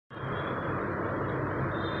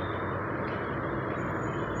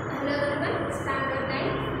Standard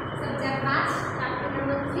 9, Subject Math, Chapter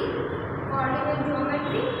number 3, Coordinate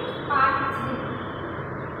Geometry, Part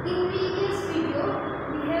 3. In previous video,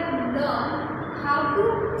 we have learned how to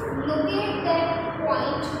locate that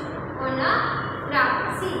point on a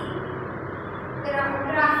graph. See, the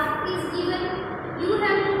graph is given. You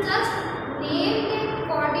have to just name the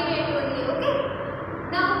coordinate only. Okay.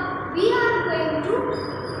 Now we are going to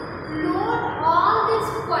plot all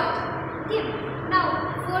these points. Okay. Now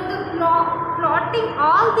for the plotting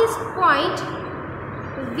all these points,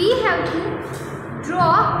 we have to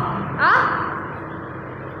draw a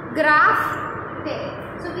graph there.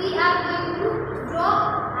 So we are going to draw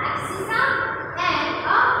axis and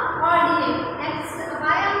a coordinate.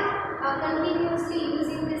 Why I am continuously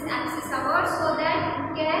using this axis word so that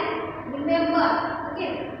you can remember.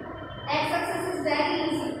 Okay, x-axis is very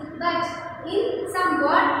easy, but in some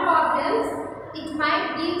word problems it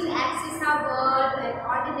might give axis a word and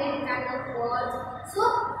coordinate kind of words. So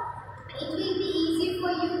it will be easy for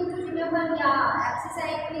you to remember. Yeah, axis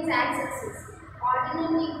means x-axis,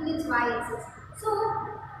 coordinate means y-axis. So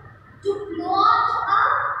to plot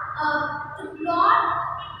a point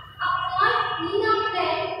in a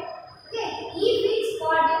plane, okay, if its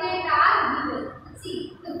coordinates are given, see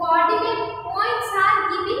the coordinate points are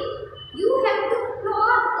given, you have to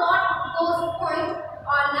plot those points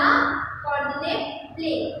on a coordinate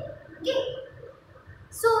plane. Okay.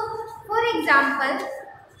 So for example,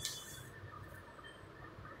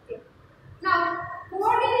 okay, now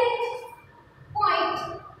coordinate point,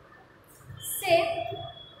 say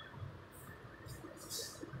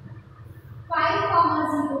 5,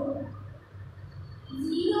 0,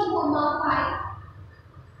 0, 5,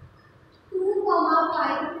 2, 5,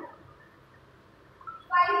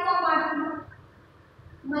 5, 2,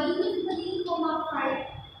 -3, 5,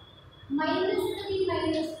 -3,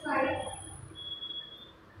 -5,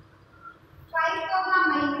 5,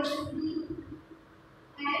 -3,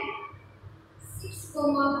 and 6,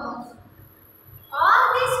 1. All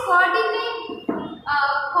these coordinates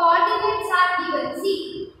are given. See,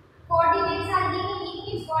 coordinates are given. If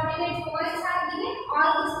these coordinate points are given,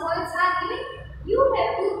 all these points are given. You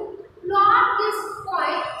have to plot this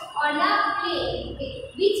point on a plane. Okay.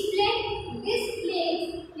 Which plane? This plane.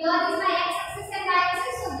 Here is my x-axis and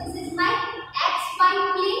y-axis. So this is my xy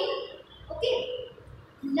plane. Okay.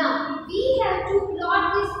 Now we have to plot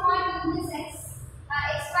this point in this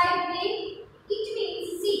xy plane. It means,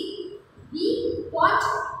 see, we want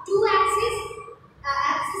two axes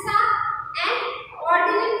and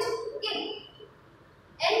coordinate. Okay.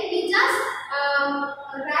 And we just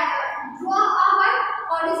draw our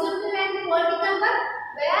horizontal and vertical one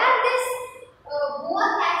where this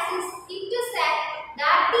both axes intersect.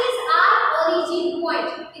 That is our origin point.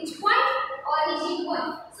 Which point? Origin point.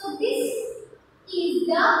 So this is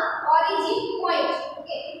the origin point.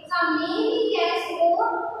 Okay. So maybe as O.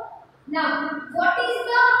 Now what is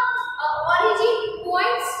the origin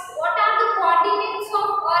points? What are the coordinates of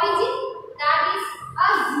origin? That is a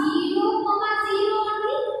 0, 0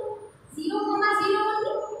 only. 0, 0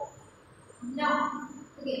 only. Now,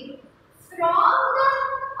 okay, from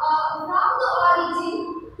the origin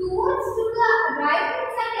towards to the right hand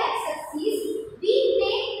side x-axis, we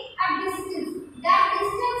take a distance. That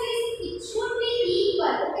distance is, it should be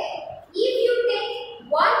equal. Okay, if you take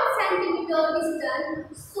 1 centimeter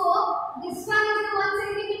distance, so this one is the 1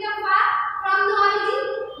 centimeter far from the origin.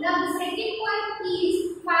 Now the second point is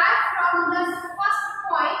far from the first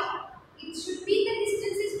point. It should be the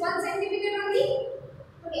distance is 1 centimeter only.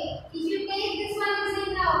 Okay, if you take this one is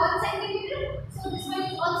in 1 centimeter, so this one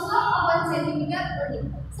is also a 1 centimeter only.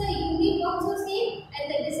 So unit also same and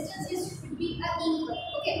the distances should be equal.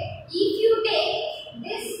 Okay, if you take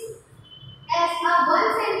this as a 1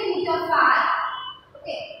 centimeter far,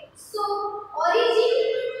 okay, so origin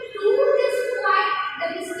to this point the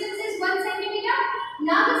distance is 1 centimeter.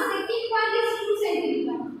 Now the second point is 2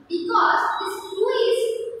 centimeter because this 2 is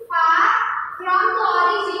far from the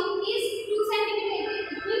origin is 2 centimeter.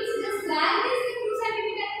 It means this length is 2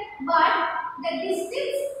 centimeter, but the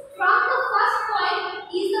distance from the first point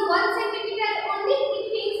is the 1 centimeter only. It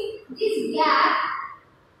means this gap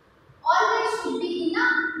always should be in a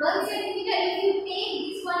 1 centimeter if you take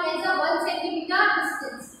this one as a 1 centimeter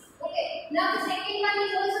distance. Okay. Now the second one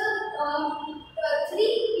is also 3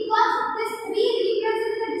 because this 3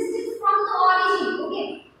 represents the distance from the origin. Okay.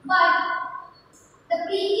 But the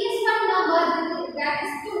previous one number, that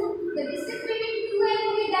is 2. The distance between 2 and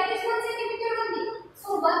 3, that is 1 centimeter only. So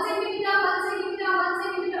 1 centimeter, 1 centimeter, 1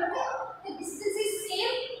 centimeter. Okay. The distance is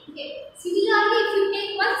same. Okay. Similarly, if you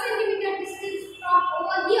take 1 centimeter distance from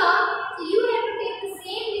over here, so you have to take the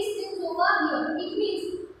same distance over here. It means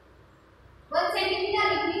 1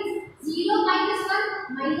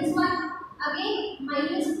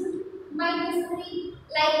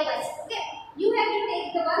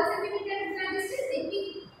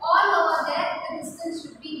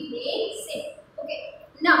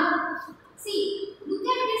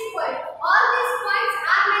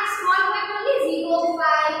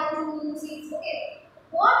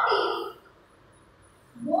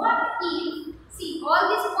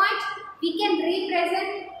 can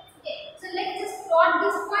represent. Okay, so let's just plot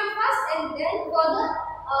this point first and then further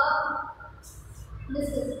this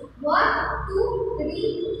is 1, 2,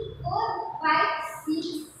 3, 4, 5, 6,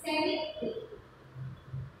 7, 8.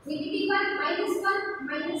 Negative 1, minus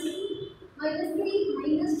 2, minus 3,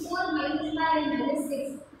 minus 4, minus 5 and minus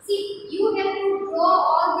 6. See, you have to draw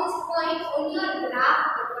all these points on your graph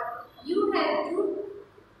paper. You have to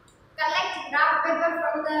collect graph paper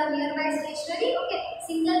from the nearby stationery. Okay,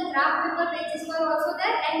 single graph paper pages were also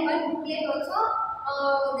there and one booklet also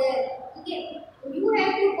there. Okay, you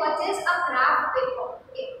have to purchase a graph paper.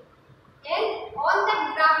 Okay, and on that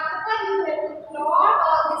graph paper you have to plot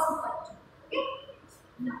all this point. Okay,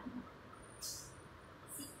 now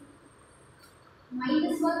see,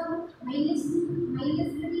 minus 1, minus 2,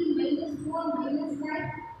 minus 3, minus 4, minus 5,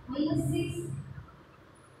 minus 6.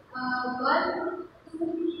 1,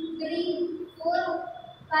 2, 3, 4,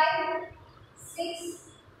 5,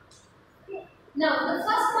 6. Okay. Now the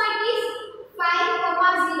first point is 5,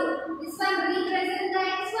 0. This one represents the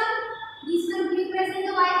x1. This one represents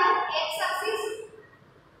the y1. X-axis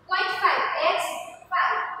point 5. X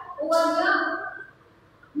 5 over here.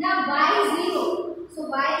 Now y0. So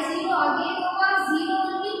y0 again over 0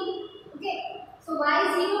 only. Okay. So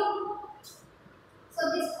y0. So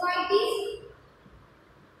this point is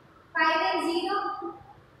 5 and 0.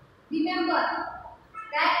 Remember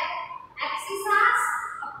that axis has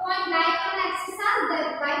a point lying on axis has the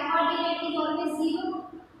y coordinate is always 0.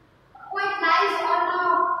 A point lies on a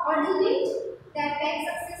ordinate that x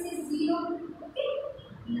axis is 0. Okay.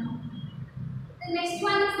 Now the next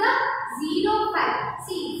one is the 0, 5.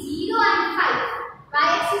 See 0 and 5. Y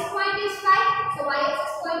axis point is 5. So y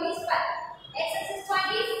axis point is 5. X axis point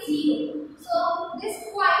is 0. So this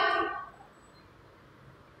point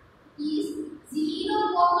is 0,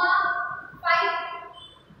 5.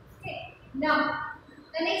 Okay. Now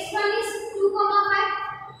the next one is 2, 5.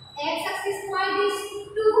 X axis point is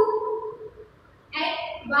 2 and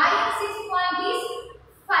y axis point is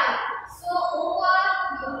 5. So over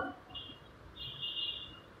here.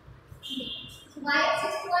 So y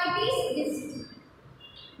axis point is this.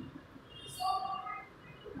 So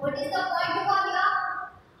what is the point over here?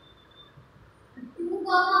 2,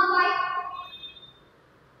 5.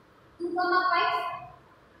 2, 5.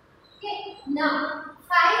 Okay. Now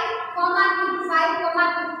 5, 2, 5, 2.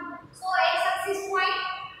 So x axis point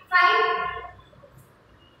 5.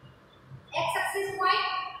 X axis point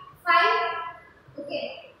 5. Okay.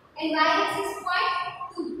 And y axis point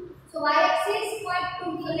 2. So y axis point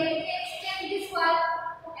 2. So let me extend this one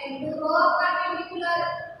and draw perpendicular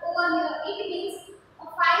over here. It means 5,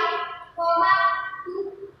 2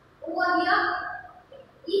 over here.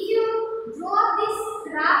 If you draw this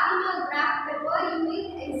graph in your graph paper, you will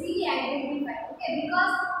easily identify. Okay,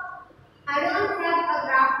 because I don't have a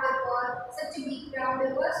graph paper, such a big graph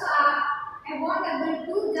paper, so I won't able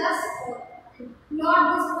to just plot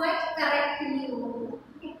this point correctly.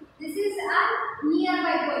 Okay, this is a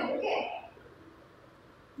nearby point. Okay.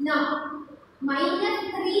 Now minus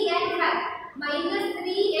 3 and 5. Minus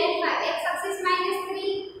 3 and 5. X axis minus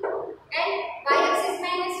 3 and y axis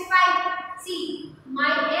minus 5. See, my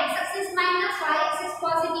x axis minus y axis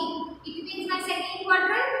positive. It means my second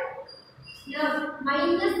quadrant. Now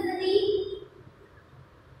minus 3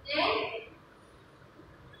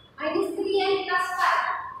 and plus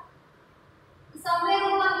 5. Somewhere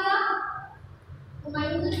over here,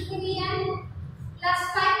 minus 3 and plus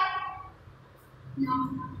 5. Now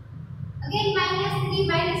again minus 3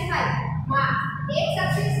 minus 5. X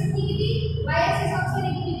axis is negative, y axis also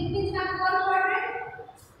negative. It means my fourth quadrant.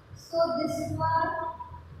 So this one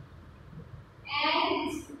and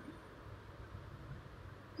this one.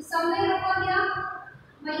 Somewhere over here,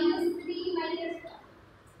 minus 3 minus 5.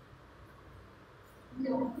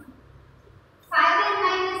 No. 5 and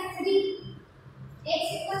minus 3. X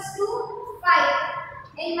equals to 5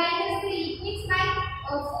 and minus 3. It means my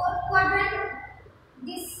fourth quadrant.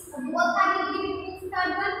 This both are negative. It means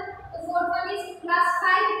third one. The fourth one is plus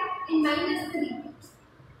 5 and minus 3.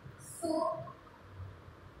 So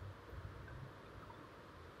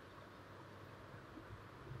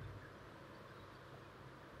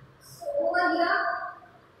over here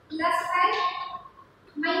plus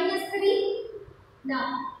 5 minus 3. Now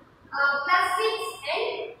plus 6 and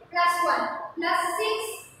plus 1. Plus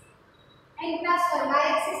 6 and plus 1. Y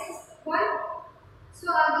axis is 1. So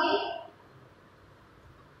again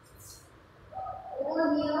over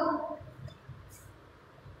here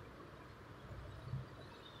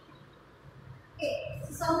okay.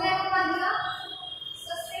 So somewhere over here,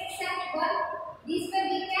 so 6 and 1. This way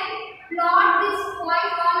we can plot this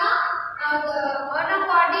point on a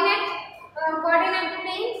coordinate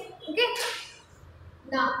plane. Okay.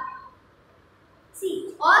 Now,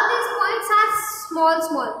 see, all these points are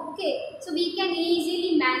small. Okay, so we can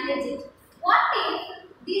easily manage it. What if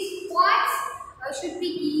these points should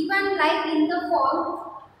be given like in the form,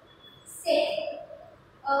 say,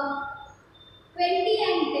 20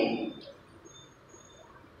 and 10,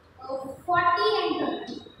 40 and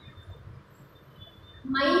 30,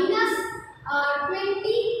 minus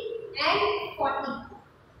 20 and 40,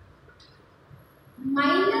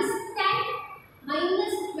 minus 10,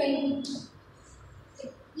 minus 20.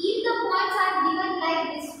 If the points are given like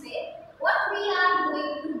this way, what we are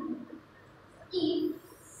going to do is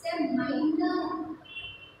say minus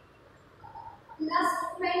plus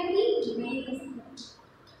 20 minus 20.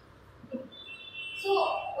 Okay. So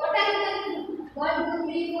what are you going to do? 1, 2,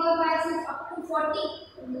 3, 4, 5, 6 up to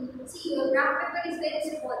 40. See, your graph paper is very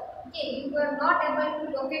small. Okay, you are not able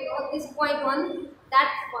to locate all this point on that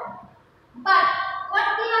point. But what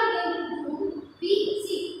we are going to do, we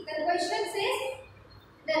see the question says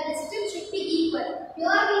the distance should be equal.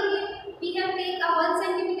 Here we have taken a 1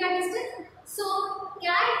 centimeter distance. So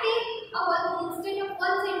can I take instead of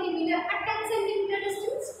 1 centimeter a 10 centimeter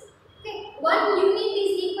distance? Okay, 1 unit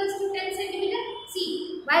is equals to 10 centimeter.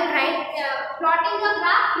 See, while plotting a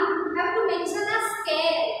graph, you have to mention a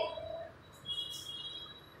scale.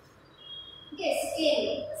 Okay, scale.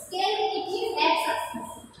 Scale it is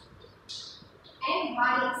x-axis and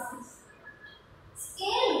y-axis.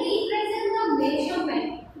 Scale represents the measurement.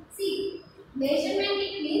 See, measurement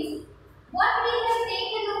it means what we have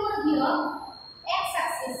taken over here,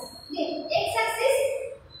 x-axis. Okay, x-axis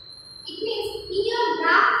it means in your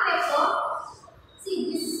graph paper, see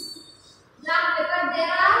this graph paper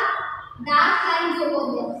there are dark lines over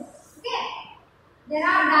there. Okay, there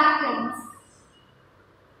are dark lines.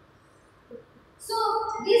 So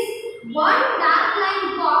this one dark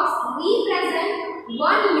line box represents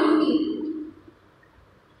 1 unit.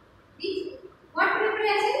 What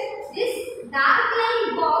represents this dark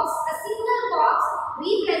line box, a single box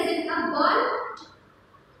represents a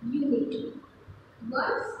 1 unit.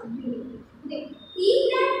 1 unit. Okay. In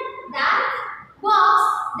that box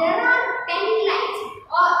there are 10 lines.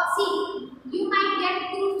 Or see, you might get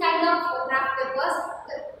two kind of graph papers.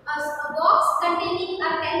 A box containing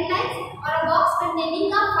 10 lines or a box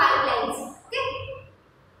containing 5 lines. Okay.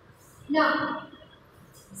 Now,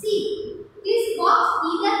 see, this box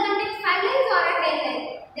either contains 5 lines or a 10 lines.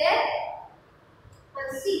 There,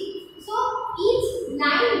 see, so each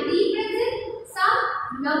line represents some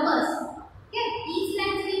numbers. Okay, each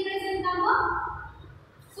line represents number.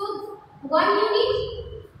 So 1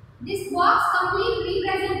 unit, this box complete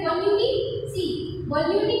represents 1 unit. See,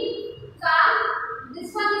 1 unit. So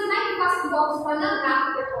this one is my first box on the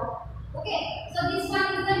graph paper. Okay, so this one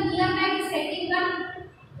is the nearby second one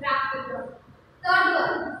graph paper. Third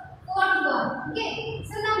one, fourth one. Okay,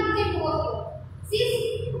 so now we can go here.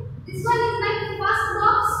 See, this one is my first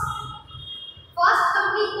box, first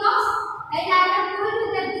complete box, and I have told you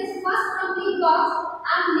that this first complete box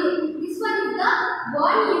this one is the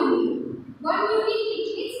 1 unit. 1 unit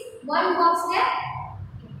which is 1 box there.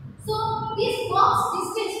 So this box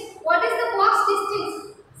distance, what is the box distance?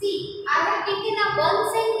 See, I have taken a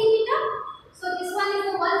 1 centimeter. So this one is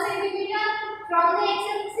the 1 centimeter from the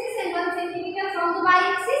x-axis and 1 centimeter from the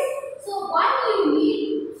y-axis. So 1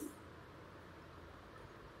 unit.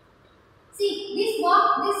 See, this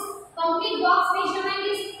complete box measurement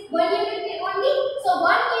is 1 unit only. So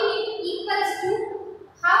 1 unit equals to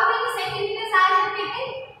how many centimeters I have taken?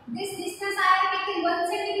 This distance I have taken 1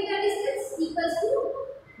 centimeter distance equals to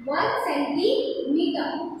 1 centimeter.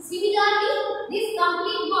 Similarly, this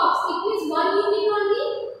complete box, it means 1 unit only.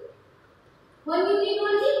 1 unit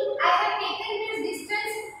only. I have taken this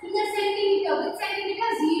distance in a centimeter. With centimeter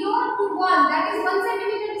 0 to 1, that is 1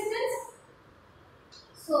 centimeter distance.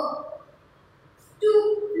 So, to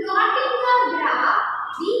plotting a graph,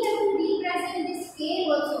 we have to represent this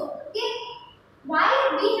scale also. Okay? Why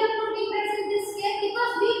we have to represent this scale?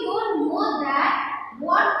 Because we don't know that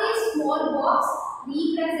what this small box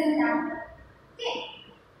represents that. Okay?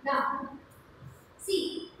 Now,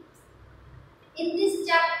 see, in this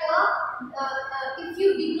chapter, if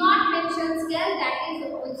you did not mention scale, that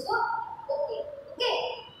is also okay. Okay?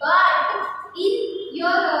 But in your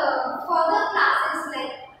further classes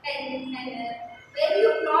like where you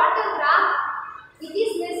plot a graph, it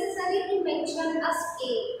is necessary to mention a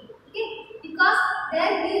scale. Okay? Because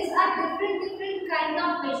there is a different kind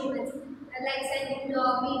of measurements like centimeter,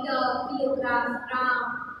 meter, kilogram, gram.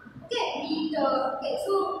 Okay, meter. Okay,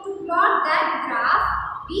 so to plot that graph,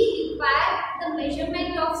 we require the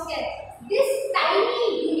measurement of scale. This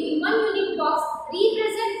tiny unit, 1 unit box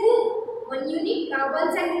represents who? 1 unit,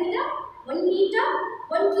 1 centimeter, 1 meter,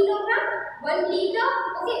 1 kilogram, 1 liter.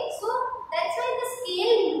 Okay, so that's why the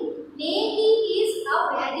scale naming is a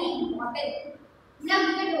very important. Now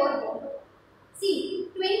look at over here.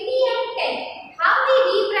 See, 20 and 10. How we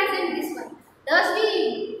represent this one? Does we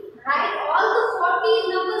write all the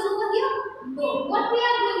 40 numbers over here? No. What we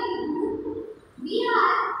are going to do? We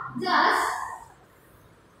are just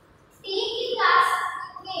taking our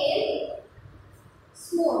scale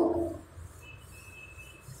small.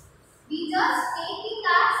 We just taking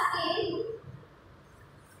our scale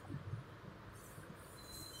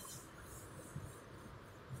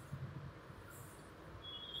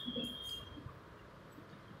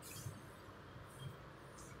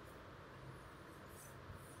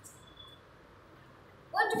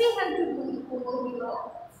what we have to do over here?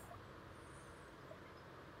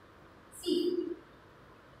 See,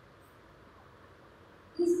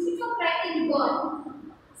 instead of writing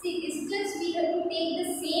 1, see distance we have to take the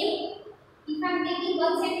same. If I am taking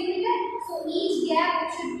 1 centimeter, so each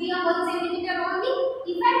gap should be a 1 centimeter only.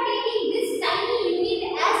 If I am taking this tiny unit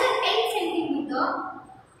as a 10 centimeter,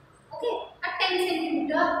 okay, a 10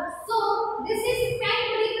 centimeter, so this is 10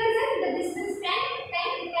 to represent the distance 10.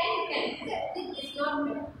 Okay, this is not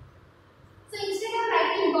 10. So instead of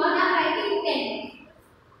writing 1, I am writing 10.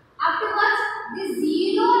 Afterwards, this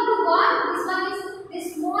 0 to 1, this one is, this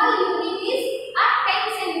small unit is a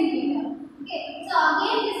 10 centimeter. Okay, so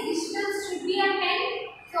again this distance should be a 10.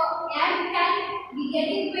 So add 10, we get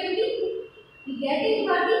in 20, we get in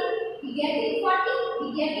 30, we get in 40, we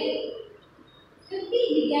get in 50,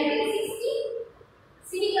 we get in 60.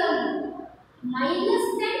 Similarly, minus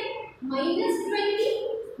 10, minus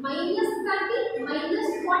 20, minus 30, minus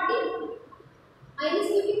 40, minus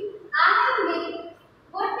 50. I have made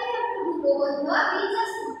what we have to do over here. We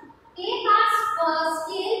just take our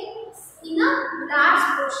scale in a large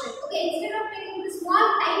portion. Okay, instead of taking the small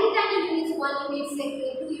tiny units, 1 unit,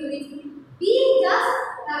 2 units, we just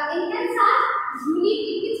enhance our unit.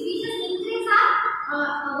 We just increase our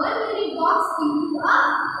 1 unit box into a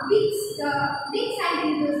big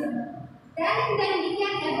centimeters number. Then we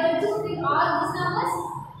can able to fit all these numbers.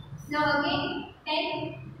 Now again 10,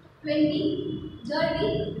 20,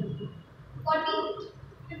 30, 40,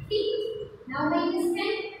 50. Now minus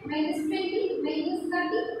 10, minus 20, minus 30,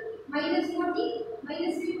 minus 40,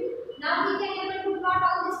 minus 50. Now we can able to plot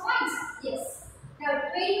all these points. Yes. Now 20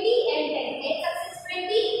 and 10. X axis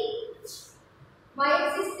 20, y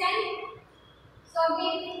axis 10. So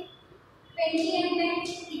again 20 and 10.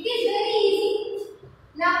 It is very easy.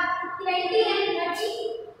 Now 20 and 30.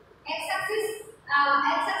 X axis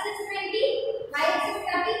 20, y axis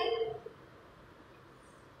 30.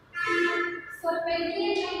 So 20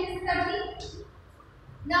 and minus 30.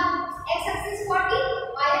 Now x axis 40,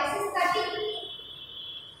 y axis 30.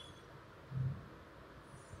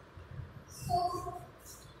 So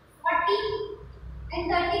 40 and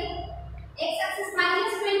 30. X axis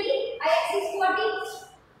minus 20, y axis 40.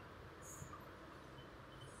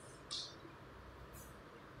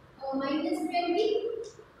 Minus 20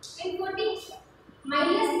 and 40.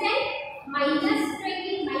 Minus 10, minus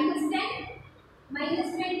 20, minus 10. Minus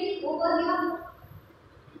 20 over here.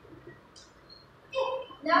 Okay.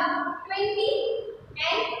 Now 20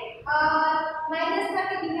 and minus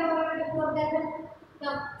 30 we have already put that one.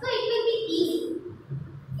 Now, so it will be easy.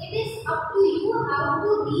 It is up to you how to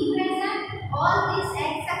represent all these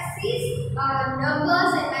x-axis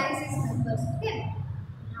numbers and y-axis numbers. Okay.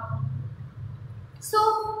 Now, so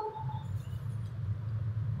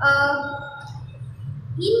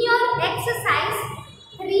in your exercise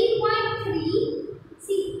 3.3,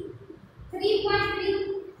 see 3.3,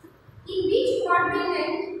 in which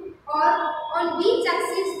coordinate or on which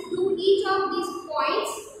axis do each of these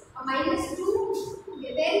points minus 2,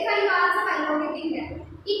 verify your answer by notating that.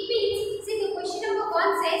 It means, see the question number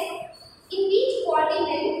 1 says, in which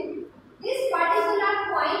coordinate this particular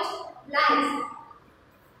point lies.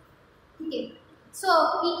 Okay, so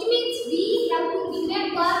it means we have to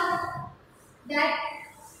remember that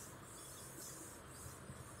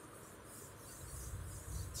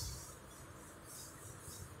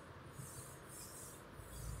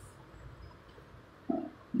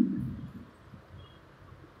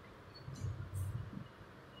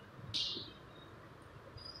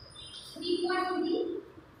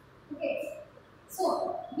okay, so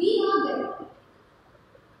we know that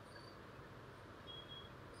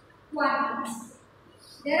quadrants.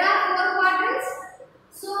 There are 4 quadrants.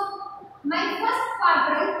 So my first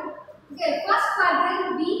quadrant, okay, first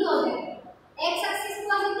quadrant we know that x-axis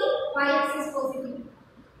positive, y-axis positive.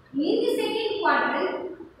 In the second quadrant,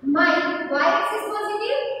 my y-axis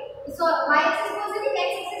positive, so y-axis positive,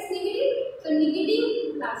 x-axis negative, so negative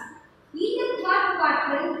plus. In the third quadrant,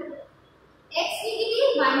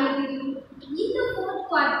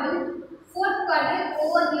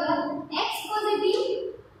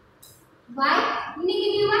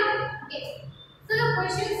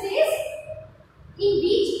 question says, in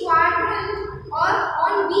which quadrant or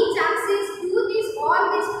on which axis do this all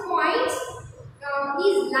these points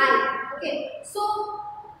is lie? Okay, so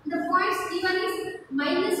the points given is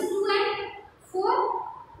 -2 and 4,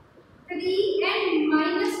 3 and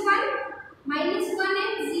 -1, -1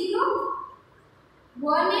 and 0,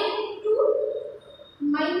 1 and 2,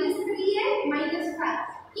 -3 and -5.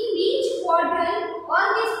 In which quadrant all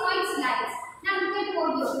these points lies? Now look at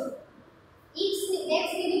over here.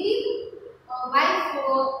 X negative, Y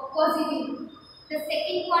positive. The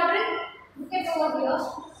second quadrant, look at over here.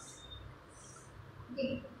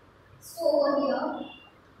 Okay. So over here,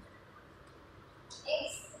 X,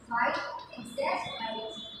 Y, X dash, Y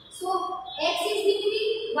dash. So X is negative,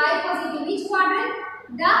 Y positive. Which quadrant?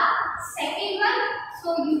 The second one. So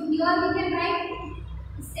here we can write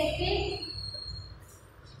second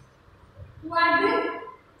quadrant.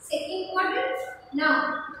 Second quadrant. Now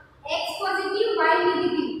X positive, Y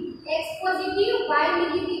negative. X positive, Y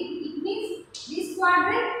negative. It means this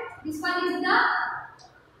quadrant. This one is the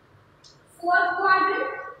fourth quadrant.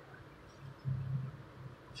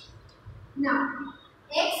 Now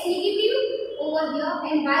X negative over here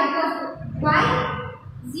and Y positive. Y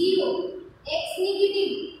 0. X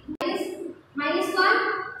negative -1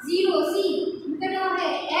 0. See, look at over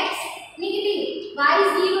here. X negative, Y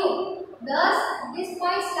 0. Thus this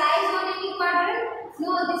point lies on any quadrant. No,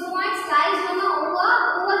 this point lies on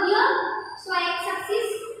over here. So X axis.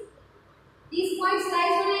 These points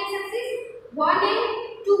lies on X axis 1 and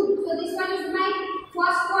 2. So this one is my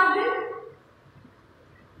first quadrant.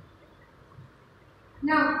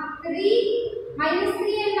 Now 3,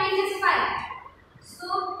 -3 and -5. So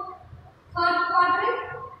third quadrant.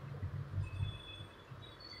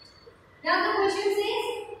 Now the question says,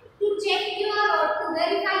 to check to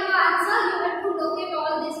verify your answer, you have to locate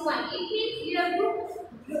all these points. It means you have to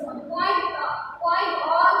point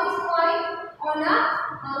all these points on a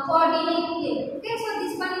coordinate plane. Okay, so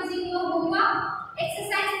this one is in your homework.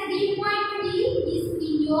 Exercise 3.3 is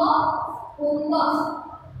in your homework.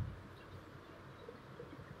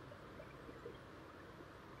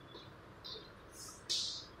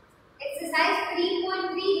 Exercise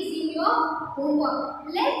 3.3 is in your homework.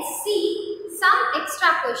 Let's see some extra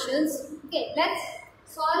questions. Okay, let's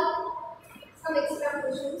solve some extra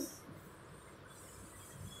questions.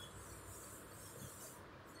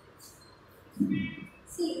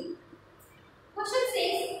 See, question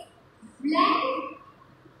says, blank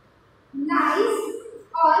lies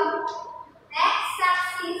on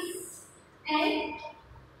x-axis and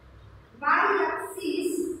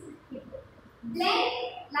y-axis. Blank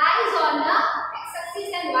lies on the x-axis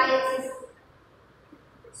and y-axis.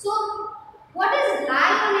 So, what is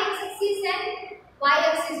lie on x-axis and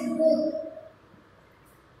y-axis both?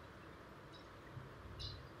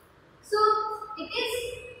 So, it is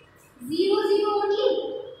 0, 0 only,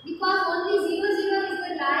 because only 0, 0 is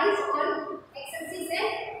the lies on x-axis and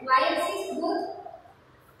y-axis both.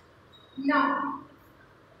 Now,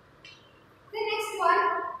 the next one,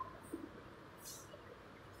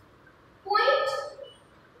 point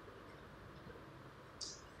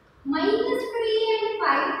 -3 and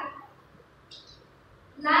 5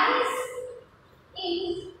 lies in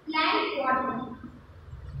blank quadrant.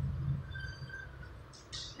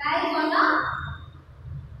 Lies on a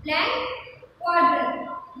blank quadrant.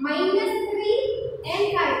 -3 and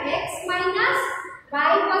 5. X minus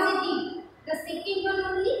y positive. The second one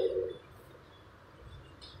only.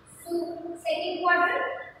 So second quadrant.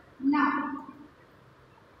 Now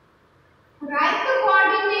write the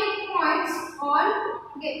coordinate points on.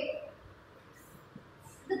 Okay.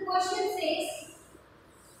 The question says,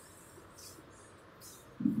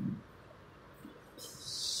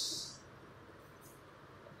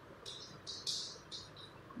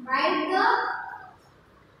 write the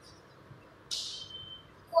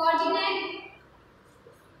coordinate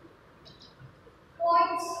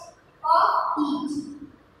points of each.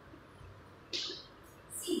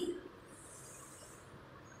 See,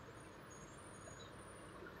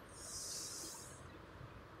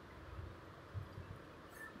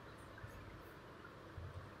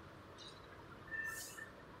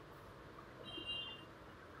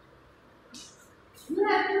 you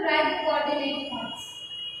have to write the coordinate points.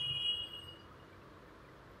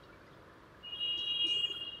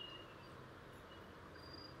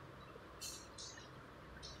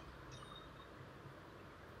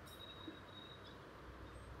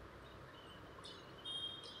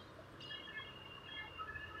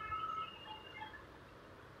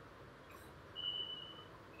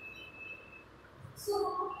 So,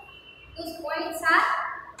 those points are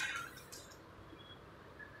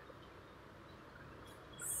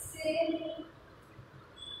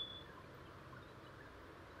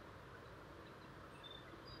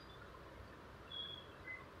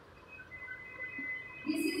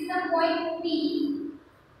the point P.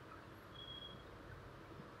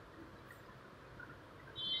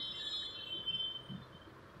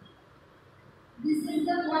 This is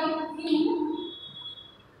the point Q.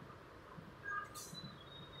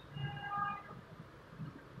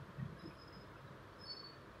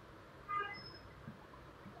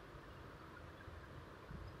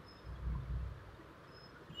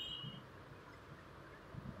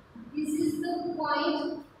 This is the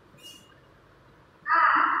point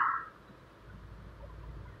R.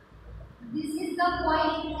 This is the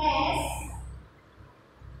point S.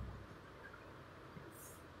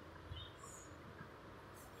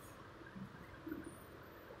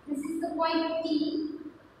 This is the point T.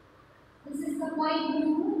 This is the point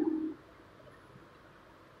U.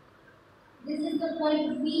 This is the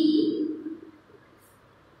point V.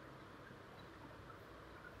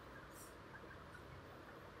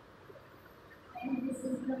 And this is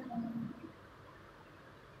the point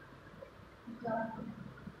dot.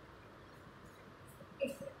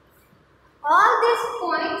 Okay. All these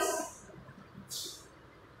points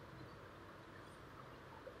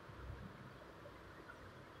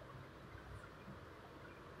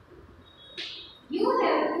you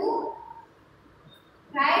have to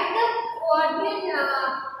write the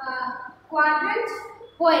quadrant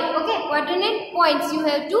point. Okay, coordinate points you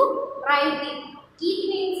have to write it. It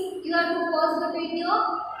means you have to pause the video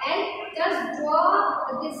and just draw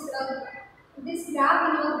this graph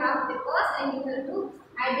in your graph papers, and you have to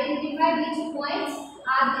identify which points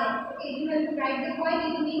are there. Okay, you have to write the point.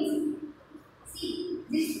 It means, see,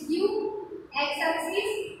 this Q, x-axis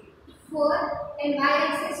 4 and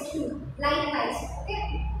y-axis 2, likewise. Okay,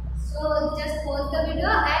 so just pause the video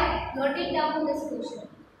and note it down this question.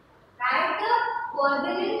 Write the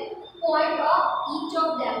coordinate point of each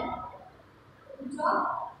of them. Each of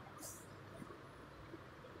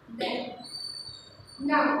them.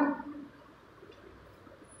 Now,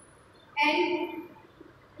 and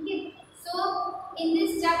okay, so in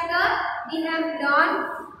this chapter we have learned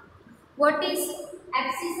what is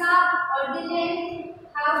abscissa, ordinate,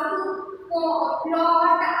 how to plot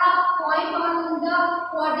a point on the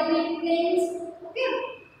coordinate planes. Okay,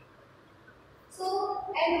 so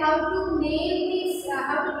and how to name this,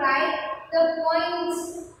 how to write the points.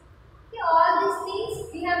 Okay, all these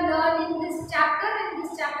things we have learned in this chapter, and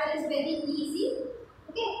this chapter is very easy.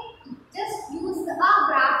 Okay, just use a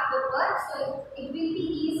graph paper, so it will be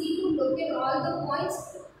easy to locate all the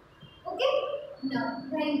points. Okay, now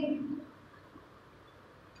thank you.